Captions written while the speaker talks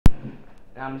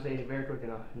Now I'm gonna say it very quick in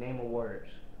a name of words.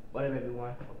 What up,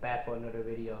 everyone? We're back for another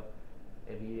video.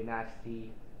 If you did not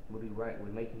see, we'll be right. We're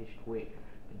making this quick.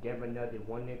 The Denver Nuggets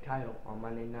won their title on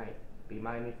Monday night. Beat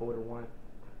Miami 4-1.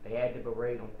 They had the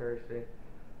parade on Thursday.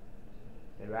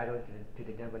 They right on to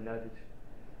the Denver Nuggets.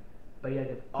 But yeah,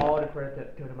 all the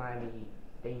credit to the Miami Heat.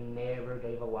 They never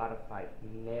gave a lot of fight.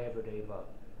 Never gave up.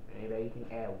 And if they can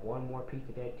add one more piece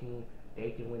to that team,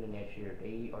 they can win the next year.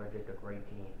 They are just a great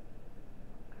team.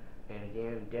 And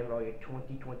again, Denver are your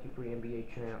 2023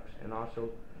 NBA champs. And also,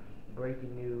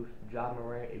 breaking news, Ja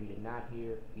Morant, if you did not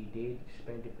hear, he did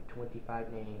suspended for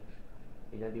 25 games.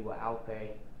 He's going to be without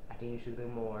pay. I think it should have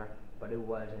been more, but it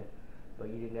wasn't.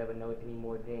 But you didn't never know it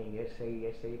anymore then. Yes,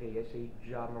 say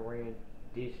Ja Morant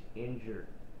is injured.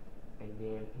 And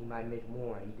then he might miss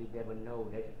more. You just never know.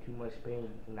 That's too much pain.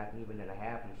 Not even going to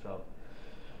happen. So,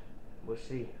 we'll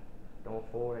see. Going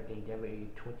forward, I think Denver is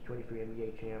 2023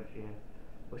 NBA champs. And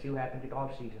we'll see what happens in the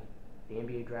offseason. The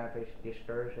NBA draft is this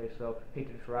Thursday. So, hit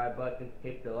the subscribe button.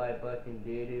 Hit the like button.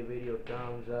 Give the video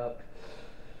thumbs up.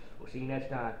 We'll see you next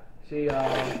time. See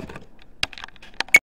y'all.